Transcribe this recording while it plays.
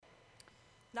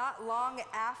Not long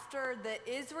after the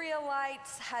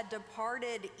Israelites had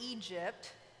departed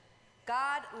Egypt,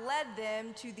 God led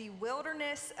them to the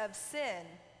wilderness of Sin.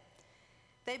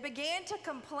 They began to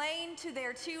complain to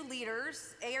their two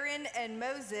leaders, Aaron and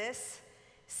Moses,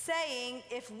 saying,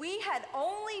 "If we had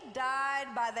only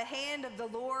died by the hand of the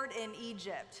Lord in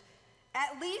Egypt,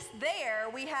 at least there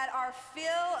we had our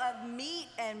fill of meat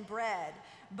and bread.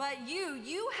 But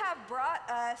you have brought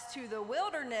us to the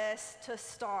wilderness to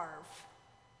starve."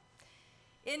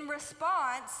 In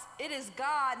response, it is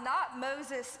God, not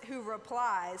Moses, who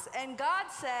replies. And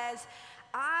God says,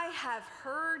 "I have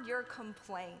heard your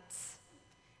complaints."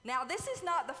 Now, this is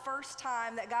not the first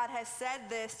time that God has said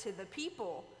this to the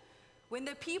people. When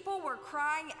the people were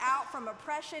crying out from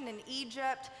oppression in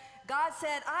Egypt, God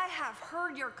said, "I have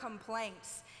heard your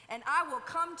complaints, and I will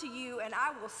come to you and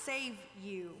I will save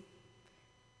you."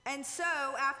 And so,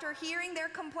 after hearing their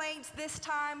complaints this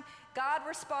time, God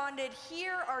responded,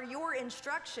 "Here are your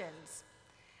instructions.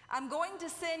 I'm going to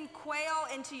send quail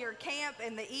into your camp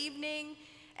in the evening,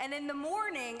 and in the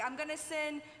morning, I'm going to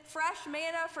send fresh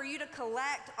manna for you to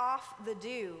collect off the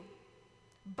dew.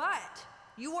 But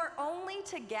you are only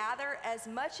to gather as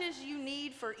much as you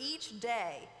need for each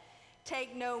day.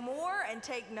 Take no more and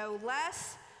take no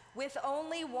less, with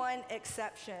only one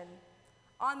exception.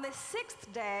 On the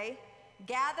 6th day,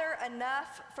 gather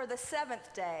enough for the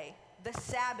 7th day, the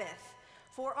Sabbath.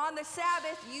 For on the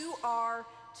Sabbath you are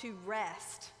to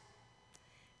rest."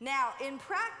 Now, in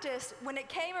practice, when it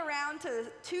came around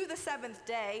to the 7th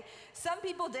day, some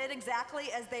people did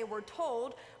exactly as they were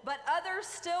told, but others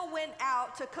still went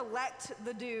out to collect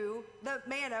the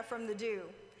manna from the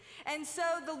dew. And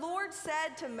so the Lord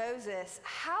said to Moses,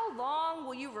 "How long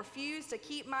will you refuse to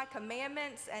keep my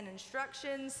commandments and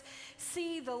instructions?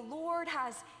 See, the Lord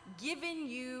has given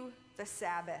you the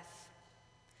Sabbath."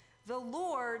 The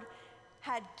Lord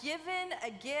had given a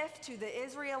gift to the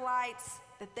Israelites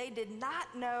that they did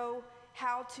not know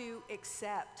how to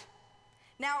accept.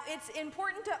 Now, it's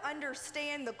important to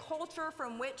understand the culture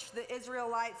from which the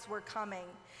Israelites were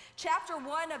coming. Chapter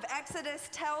 1 of Exodus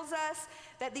tells us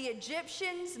that the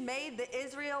Egyptians made the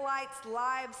Israelites'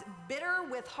 lives bitter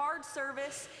with hard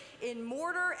service in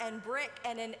mortar and brick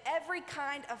and in every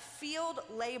kind of field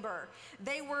labor.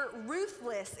 They were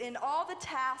ruthless in all the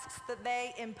tasks that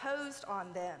they imposed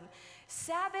on them.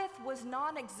 Sabbath was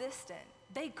non-existent.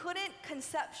 They couldn't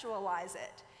conceptualize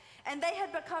it. And they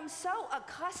had become so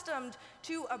accustomed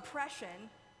to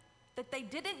oppression that they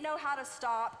didn't know how to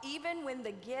stop even when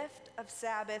the gift of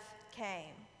Sabbath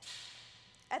came.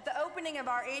 At the opening of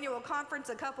our annual conference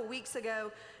a couple weeks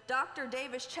ago, Dr.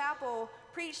 Davis Chappell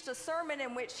preached a sermon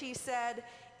in which he said,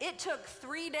 "It took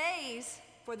 3 days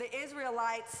for the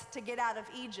Israelites to get out of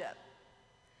Egypt,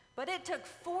 but it took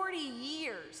 40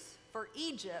 years for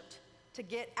Egypt to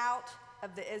get out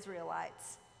of the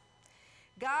Israelites."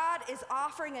 God is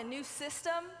offering a new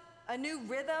system, a new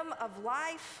rhythm of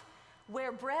life,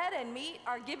 where bread and meat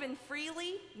are given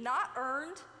freely, not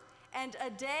earned, and a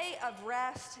day of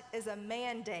rest is a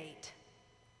mandate.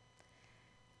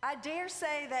 I dare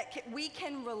say that we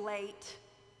can relate.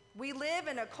 We live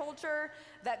in a culture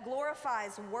that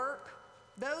glorifies work,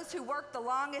 those who work the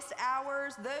longest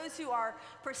hours, those who are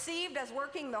perceived as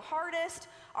working the hardest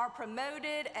are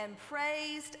promoted and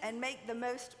praised and make the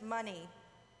most money.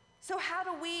 So how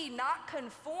do we not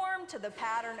conform to the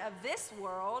pattern of this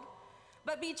world,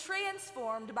 but be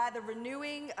transformed by the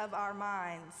renewing of our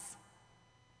minds?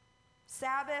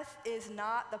 Sabbath is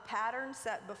not the pattern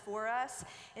set before us.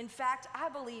 In fact, I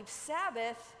believe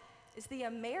Sabbath is the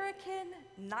American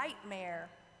nightmare.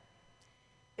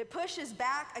 It pushes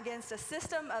back against a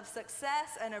system of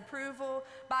success and approval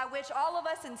by which all of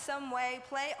us in some way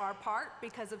play our part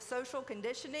because of social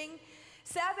conditioning.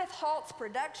 Sabbath halts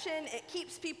production, it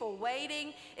keeps people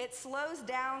waiting, it slows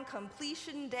down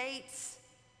completion dates.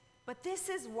 But this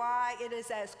is why it is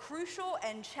as crucial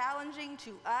and challenging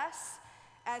to us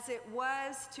as it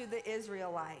was to the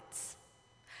Israelites.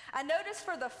 I noticed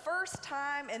for the first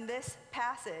time in this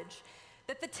passage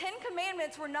that the 10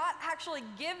 Commandments were not actually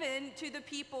given to the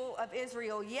people of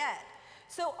Israel yet.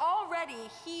 So already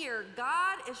here,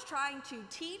 God is trying to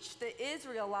teach the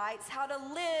Israelites how to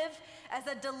live as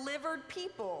a delivered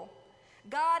people.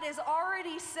 God is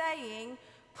already saying,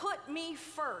 "Put me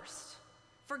first.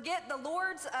 Forget the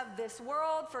lords of this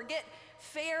world. Forget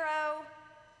Pharaoh.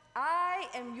 I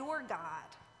am your God."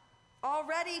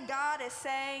 Already God is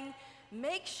saying,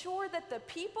 make sure that the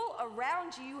people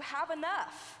around you have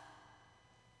enough.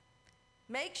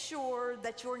 Make sure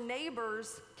that your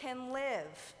neighbors can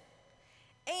live.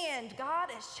 And God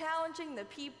is challenging the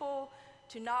people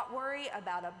to not worry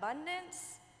about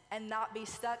abundance and not be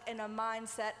stuck in a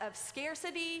mindset of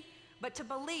scarcity, but to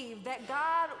believe that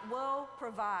God will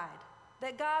provide,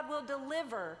 that God will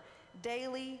deliver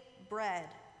daily bread.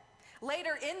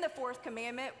 Later in the fourth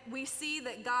commandment, we see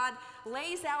that God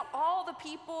lays out all the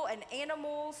people and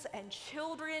animals and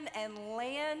children and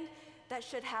land that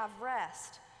should have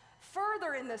rest.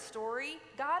 Further in the story,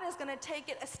 God is going to take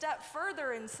it a step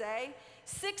further and say,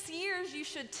 6 years you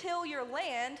should till your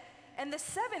land, and the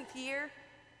 7th year,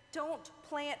 don't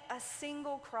plant a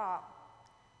single crop.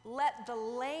 Let the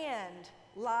land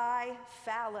lie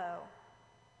fallow.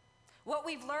 What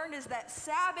we've learned is that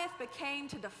Sabbath became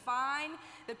to define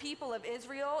the people of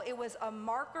Israel. It was a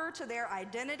marker to their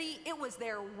identity. It was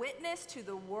their witness to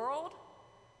the world.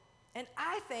 And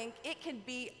I think it can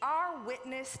be our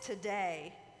witness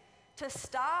today to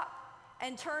stop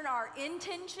and turn our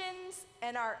intentions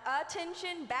and our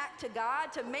attention back to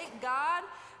God, to make God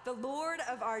the Lord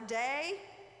of our day,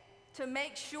 to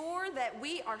make sure that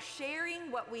we are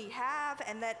sharing what we have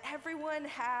and that everyone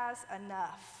has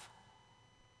enough.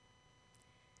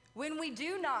 When we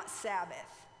do not Sabbath,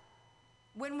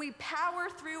 when we power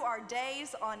through our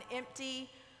days on empty,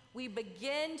 we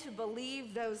begin to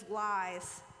believe those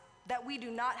lies that we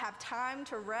do not have time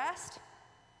to rest,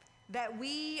 that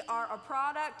we are a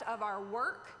product of our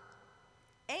work,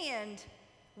 and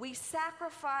we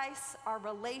sacrifice our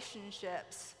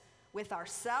relationships with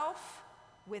ourselves,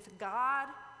 with God,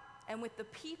 and with the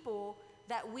people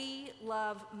that we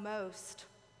love most.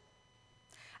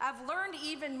 I've learned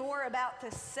even more about the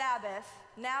Sabbath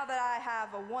now that I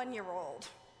have a 1-year-old.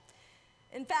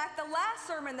 In fact, the last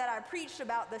sermon that I preached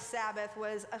about the Sabbath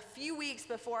was a few weeks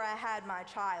before I had my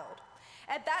child.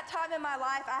 At that time in my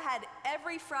life, I had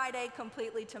every Friday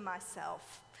completely to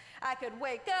myself. I could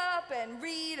wake up and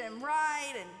read and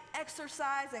write and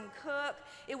exercise and cook.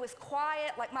 It was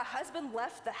quiet, like my husband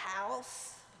left the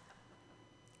house.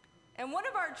 And one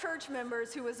of our church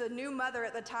members, who was a new mother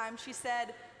at the time, she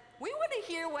said, "We want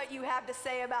to hear what you have to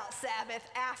say about Sabbath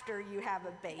after you have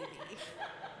a baby."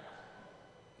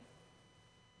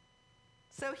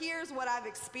 So here's what I've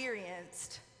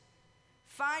experienced.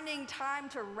 Finding time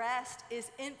to rest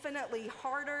is infinitely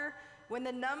harder when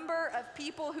the number of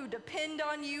people who depend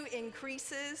on you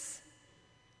increases,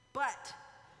 but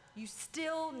you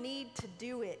still need to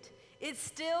do it. It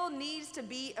still needs to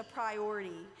be a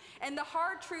priority. And the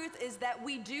hard truth is that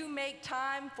we do make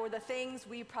time for the things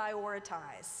we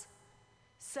prioritize.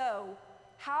 So,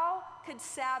 how could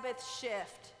Sabbath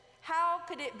shift? How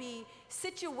could it be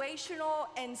situational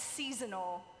and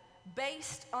seasonal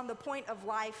based on the point of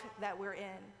life that we're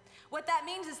in? What that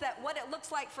means is that what it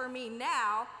looks like for me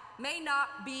now may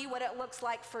not be what it looks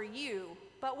like for you.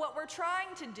 But what we're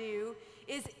trying to do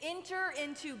is enter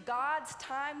into God's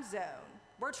time zone.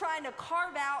 We're trying to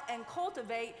carve out and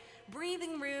cultivate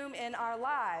breathing room in our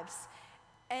lives.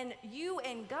 And you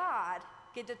and God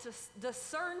get to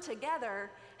discern together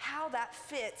how that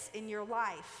fits in your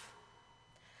life.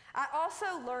 I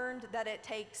also learned that it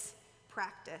takes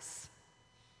practice.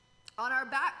 On our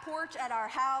back porch at our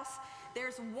house,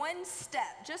 there's one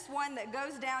step, just one that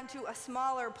goes down to a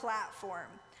smaller platform.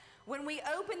 When we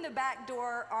open the back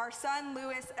door, our son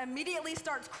Lewis immediately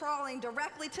starts crawling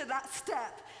directly to that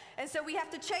step. And so we have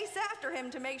to chase after him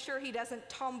to make sure he doesn't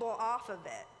tumble off of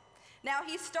it. Now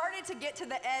he started to get to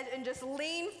the edge and just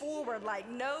lean forward like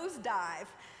nosedive.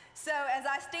 So as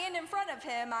I stand in front of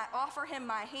him, I offer him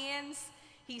my hands.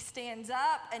 He stands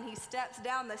up and he steps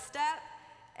down the step.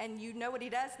 And you know what he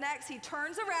does next? He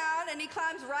turns around and he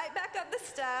climbs right back up the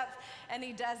step, and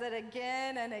he does it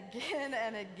again and again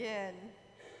and again.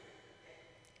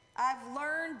 I've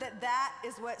learned that that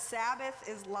is what Sabbath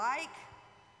is like.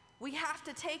 We have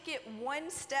to take it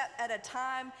one step at a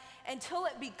time until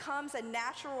it becomes a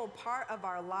natural part of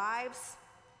our lives.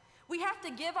 We have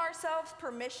to give ourselves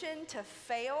permission to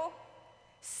fail.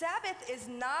 Sabbath is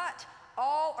not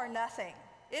all or nothing.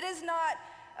 It is not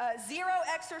zero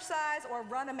exercise or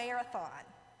run a marathon.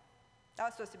 That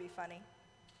was supposed to be funny.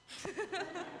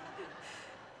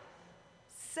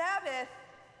 Sabbath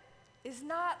is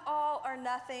not all or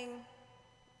nothing,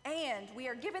 and we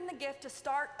are given the gift to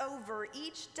start over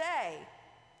each day.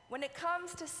 When it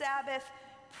comes to Sabbath,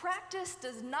 practice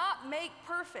does not make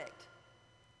perfect.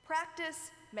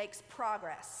 Practice makes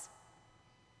progress.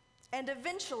 And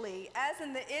eventually, as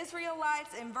in the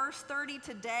Israelites in verse 30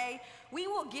 today, we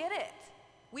will get it.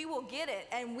 We will get it,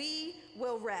 and we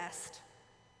will rest.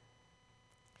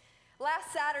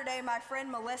 Last Saturday, my friend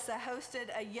Melissa hosted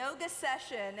a yoga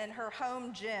session in her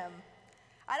home gym.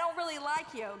 I don't really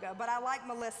like yoga, but I like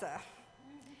Melissa.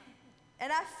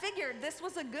 And I figured this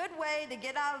was a good way to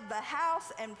get out of the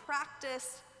house and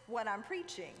practice what I'm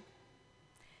preaching.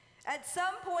 At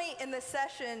some point in the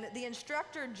session, the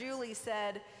instructor, Julie,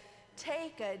 said,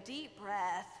 "Take a deep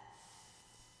breath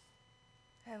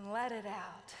and let it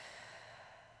out."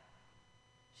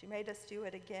 She made us do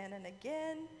it again and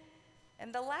again.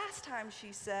 And the last time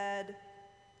she said,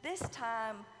 "This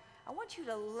time, I want you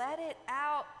to let it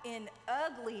out in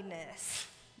ugliness."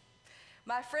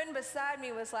 My friend beside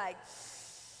me was like,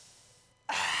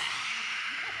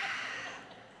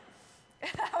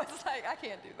 and I was like, I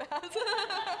can't do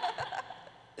that.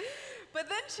 But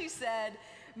then she said,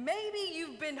 "Maybe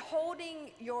you've been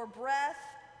holding your breath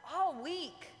all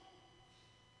week.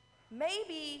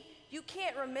 Maybe you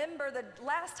can't remember the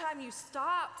last time you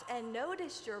stopped and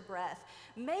noticed your breath.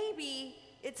 Maybe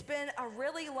it's been a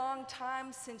really long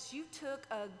time since you took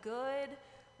a good,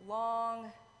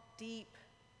 long, deep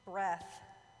breath."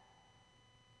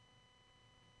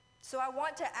 So I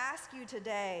want to ask you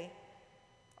today,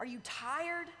 are you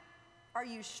tired? Are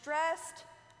you stressed?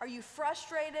 Are you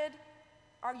frustrated?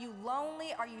 Are you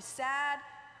lonely? Are you sad?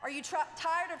 Are you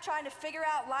tired of trying to figure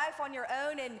out life on your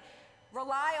own and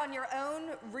rely on your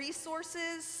own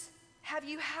resources? Have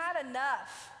you had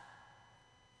enough?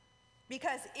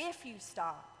 Because if you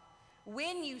stop,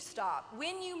 when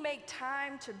you make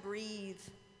time to breathe,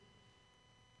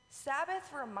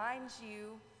 Sabbath reminds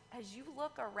you, as you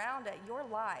look around at your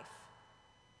life,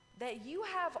 that you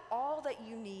have all that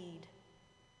you need.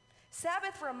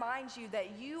 Sabbath reminds you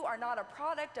that you are not a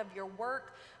product of your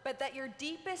work, but that your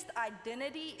deepest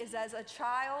identity is as a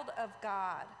child of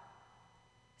God.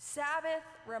 Sabbath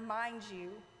reminds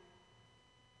you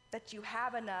that you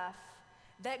have enough,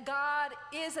 that God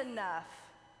is enough,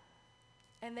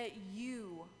 and that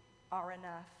you are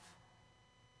enough.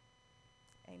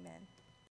 Amen.